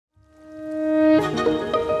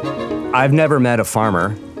I've never met a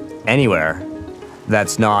farmer anywhere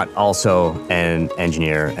that's not also an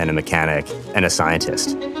engineer and a mechanic and a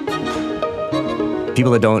scientist.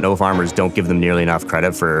 People that don't know farmers don't give them nearly enough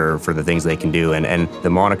credit for the things they can do. And the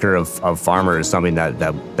moniker of farmer is something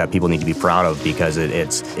that people need to be proud of, because it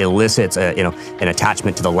elicits an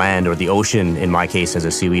attachment to the land or the ocean, in my case as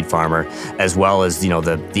a seaweed farmer, as well as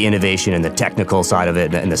the innovation and the technical side of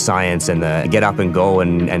it and the science and the get up and go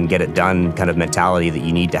and get it done kind of mentality that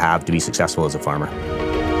you need to have to be successful as a farmer.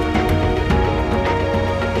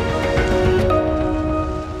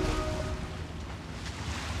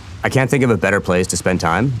 I can't think of a better place to spend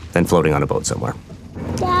time than floating on a boat somewhere.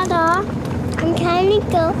 Dada, I'm trying to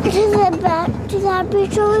go to that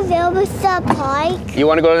beach over there with the park. You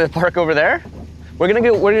want to go to the park over there?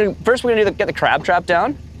 First we're gonna get the crab trap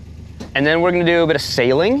down, and then we're gonna do a bit of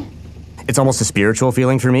sailing. It's almost a spiritual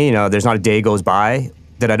feeling for me. There's not a day goes by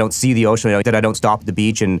that I don't see the ocean, that I don't stop at the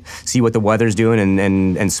beach and see what the weather's doing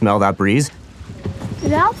and smell that breeze.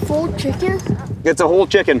 Is that full chicken? It's a whole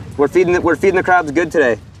chicken. We're feeding the crabs good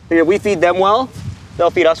today. If we feed them well, they'll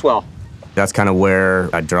feed us well. That's kind of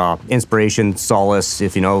where I draw inspiration, solace.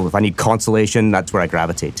 If I need consolation, that's where I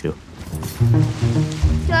gravitate to.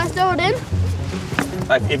 Can I throw it in?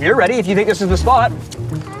 If you're ready, if you think this is the spot.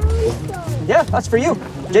 Yeah, that's for you.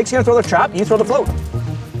 Jake's gonna throw the trap, you throw the float.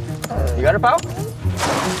 You got it, pal?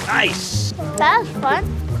 Nice. That was fun.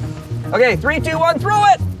 Okay, 3, 2, 1, throw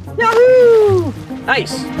it! Yahoo!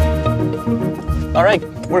 Nice. All right,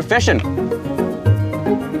 we're fishing.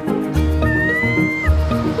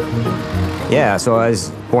 Yeah, so I was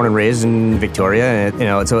born and raised in Victoria, and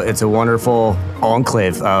it's a wonderful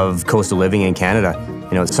enclave of coastal living in Canada.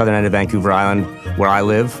 The southern end of Vancouver Island, where I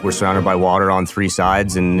live, we're surrounded by water on 3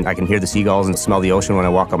 sides, and I can hear the seagulls and smell the ocean when I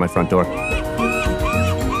walk out my front door.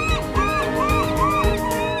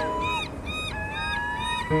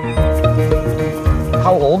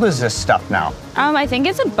 How old is this stuff now? I think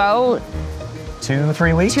it's about 2,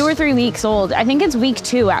 3 weeks? 2 or 3 weeks old. I think it's week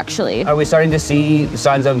 2, actually. Are we starting to see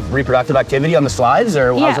signs of reproductive activity on the slides,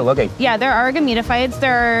 or how's it looking? Yeah, there are gametophytes.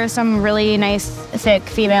 There are some really nice, thick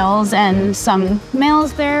females and some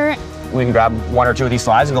males there. We can grab 1 or 2 of these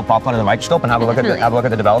slides and go pop under the microscope and have a look at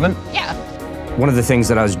the development. Yeah. One of the things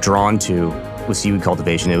that I was drawn to with seaweed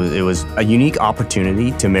cultivation, it was a unique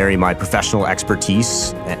opportunity to marry my professional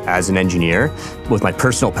expertise as an engineer with my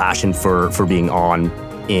personal passion for being on,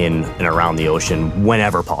 in, and around the ocean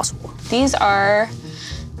whenever possible. These are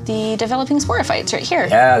the developing sporophytes right here.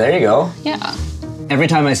 Yeah, there you go. Yeah. Every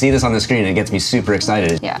time I see this on the screen, it gets me super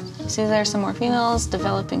excited. Yeah. See, there's some more females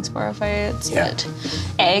developing sporophytes, Yeah. but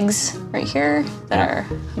eggs right here that are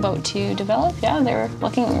about to develop. Yeah, they're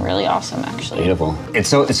looking really awesome, actually. Beautiful. It's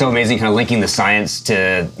so amazing, kind of linking the science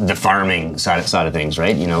to the farming side of things,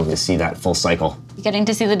 right? To see that full cycle. Getting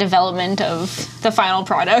to see the development of the final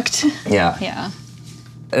product. Yeah. Yeah.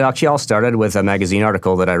 It actually all started with a magazine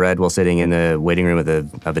article that I read while sitting in the waiting room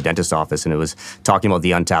of a dentist's office, and it was talking about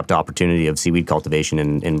the untapped opportunity of seaweed cultivation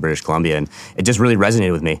in British Columbia, and it just really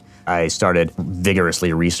resonated with me. I started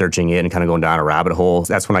vigorously researching it and kind of going down a rabbit hole.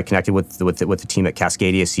 That's when I connected with the team at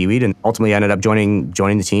Cascadia Seaweed, and ultimately ended up joining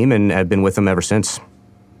the team, and I've been with them ever since.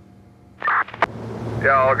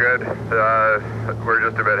 Yeah, all good. We're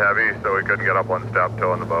just a bit heavy, so we couldn't get up on step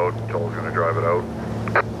toe on the boat. Joel's gonna drive it out.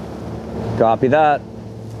 Copy that.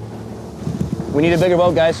 We need a bigger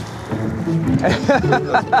boat, guys.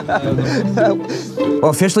 Well,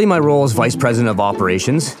 officially my role is Vice President of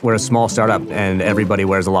Operations. We're a small startup and everybody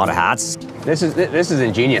wears a lot of hats. This is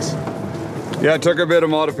ingenious. Yeah, it took a bit of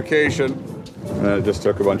modification. It just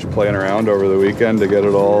took a bunch of playing around over the weekend to get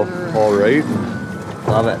it all right.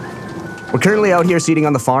 Love it. We're currently out here seeding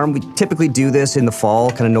on the farm. We typically do this in the fall,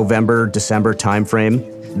 kind of November, December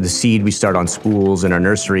timeframe. The seed we start on spools in our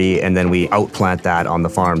nursery, and then we outplant that on the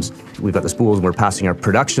farms. We've got the spools, and we're passing our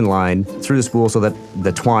production line through the spool so that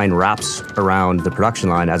the twine wraps around the production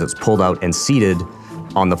line as it's pulled out and seeded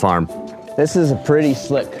on the farm. This is a pretty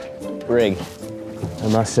slick rig, I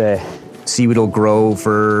must say. Seaweed will grow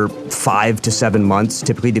for 5 to 7 months,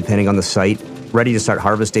 typically depending on the site. Ready to start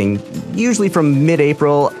harvesting, usually from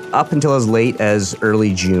mid-April up until as late as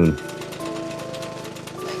early June.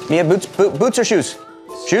 Mia, boots or shoes?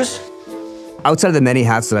 Shoes? Outside of the many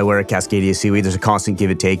hats that I wear at Cascadia Seaweed, there's a constant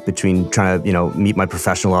give and take between trying to, meet my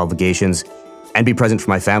professional obligations and be present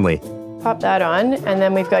for my family. Pop that on, and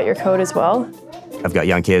then we've got your coat as well. I've got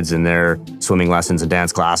young kids in their swimming lessons and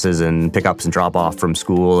dance classes and pickups and drop off from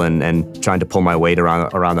school and trying to pull my weight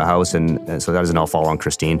around the house, and so that doesn't all fall on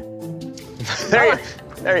Christine.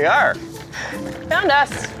 There you are. Found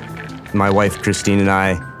us. My wife Christine and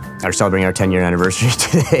I are celebrating our 10-year anniversary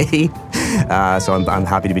today. So I'm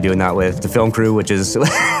happy to be doing that with the film crew, which is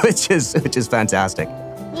which is fantastic.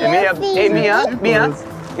 Hey, Mia,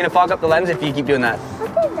 you gonna fog up the lens if you keep doing that?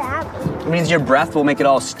 What does that mean? It means your breath will make it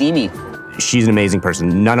all steamy. She's an amazing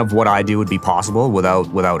person. None of what I do would be possible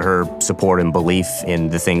without her support and belief in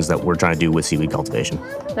the things that we're trying to do with seaweed cultivation.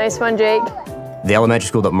 Nice one, Jake. The elementary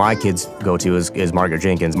school that my kids go to is Margaret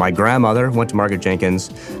Jenkins. My grandmother went to Margaret Jenkins.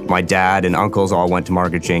 My dad and uncles all went to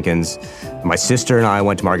Margaret Jenkins. My sister and I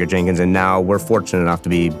went to Margaret Jenkins, and now we're fortunate enough to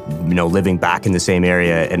be, living back in the same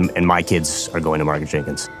area, and my kids are going to Margaret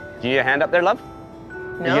Jenkins. Do you need a hand up there, love?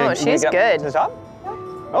 No, she's good. To the top?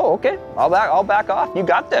 Oh, okay. I'll back off. You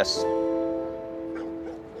got this.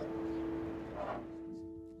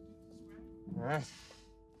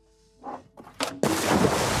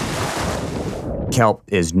 Kelp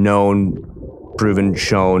is known, proven,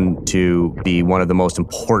 shown to be one of the most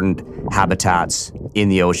important habitats in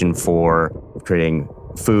the ocean for creating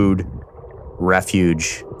food,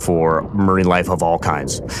 refuge for marine life of all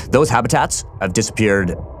kinds. Those habitats have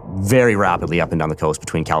disappeared very rapidly up and down the coast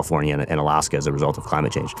between California and Alaska as a result of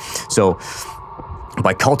climate change. So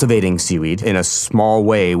by cultivating seaweed in a small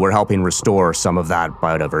way, we're helping restore some of that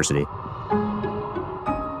biodiversity.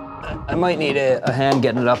 I might need a hand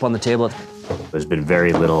getting it up on the table. There's been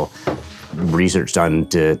very little research done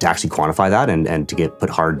to actually quantify that and to put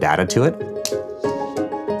hard data to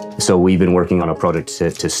it. So we've been working on a project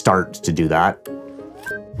to start to do that.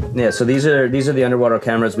 Yeah, so these are the underwater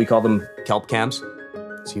cameras. We call them kelp cams.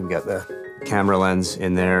 So you've got the camera lens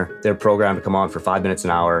in there. They're programmed to come on for 5 minutes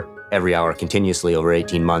an hour, every hour, continuously over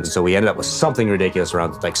 18 months. So we ended up with something ridiculous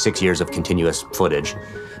around like 6 years of continuous footage.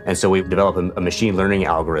 And so we developed a machine learning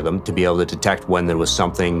algorithm to be able to detect when there was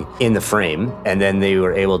something in the frame, and then they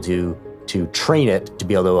were able to train it to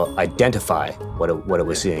be able to identify what it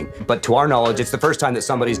was seeing. But to our knowledge, it's the first time that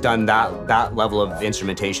somebody's done that level of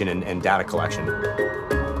instrumentation and data collection.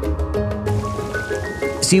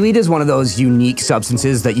 Seaweed is one of those unique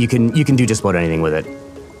substances that you can do just about anything with it.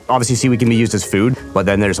 Obviously, seaweed can be used as food, but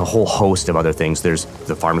then there's a whole host of other things. There's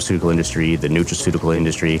the pharmaceutical industry, the nutraceutical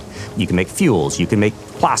industry. You can make fuels, you can make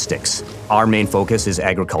plastics. Our main focus is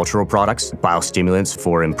agricultural products, biostimulants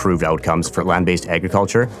for improved outcomes for land-based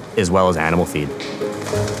agriculture, as well as animal feed.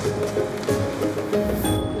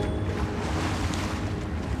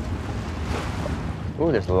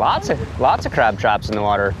 Ooh, there's lots of crab traps in the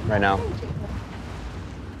water right now.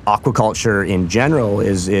 Aquaculture in general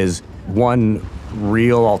is one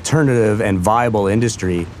real alternative and viable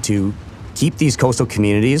industry to keep these coastal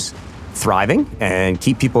communities thriving and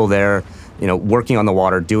keep people there, working on the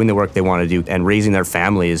water, doing the work they want to do, and raising their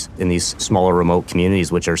families in these smaller, remote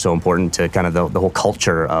communities, which are so important to kind of the whole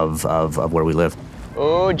culture of where we live.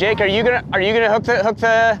 Oh, Jake, are you gonna hook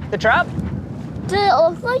the trap? Does it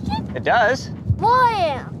look like it? It does.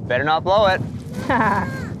 Boy! Better not blow it.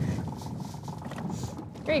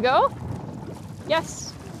 Here you go.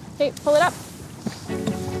 Yes. Hey, pull it up.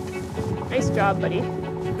 Nice job, buddy.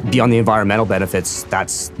 Beyond the environmental benefits,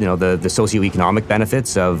 that's the socioeconomic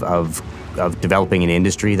benefits of developing an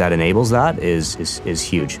industry that enables that is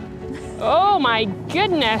huge. Oh my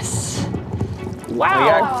goodness.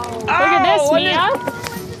 Wow. Look at this, Mia.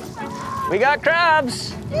 We got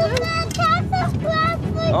crabs.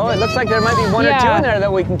 Oh, it looks like there might be one or two in there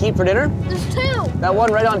that we can keep for dinner. There's two. That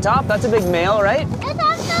one right on top, that's a big male, right?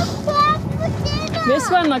 This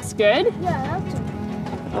one looks good. Yeah, that's it.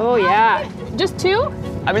 Oh yeah. Just two?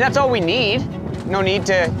 I mean, that's all we need. No need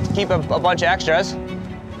to keep a bunch of extras.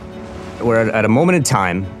 We're at a moment in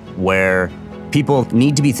time where people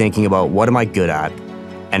need to be thinking about what am I good at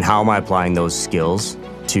and how am I applying those skills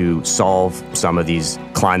to solve some of these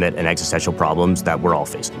climate and existential problems that we're all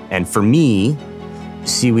facing. And for me,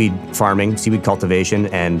 seaweed farming, seaweed cultivation,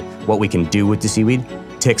 and what we can do with the seaweed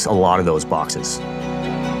ticks a lot of those boxes.